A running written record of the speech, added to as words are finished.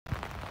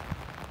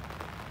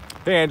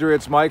Hey Andrea,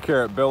 it's Mike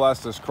here at Bill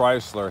Estes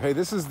Chrysler. Hey,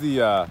 this is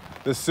the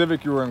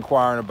Civic you were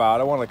inquiring about.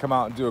 I wanted to come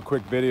out and do a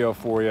quick video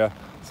for you.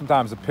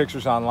 Sometimes the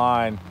pictures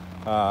online,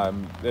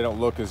 they don't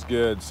look as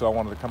good, so I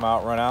wanted to come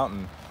out, run out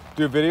and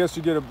do a video so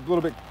you get a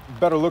little bit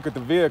better look at the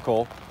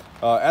vehicle.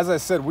 As I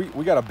said,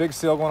 we got a big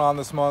sale going on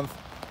this month.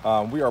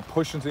 We are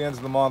pushing to the ends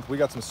of the month. We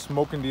got some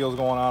smoking deals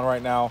going on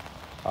right now.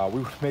 We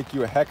would make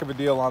you a heck of a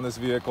deal on this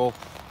vehicle.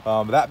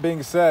 That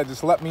being said,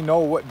 just let me know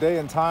what day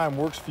and time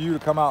works for you to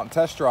come out and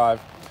test drive.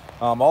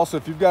 Also,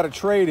 if you've got a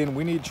trade-in,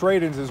 we need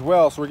trade-ins as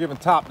well, so we're giving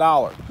top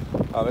dollar.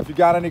 If you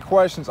got any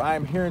questions, I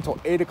am here until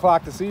 8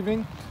 o'clock this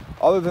evening.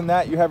 Other than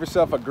that, you have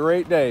yourself a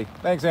great day.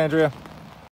 Thanks, Andrea.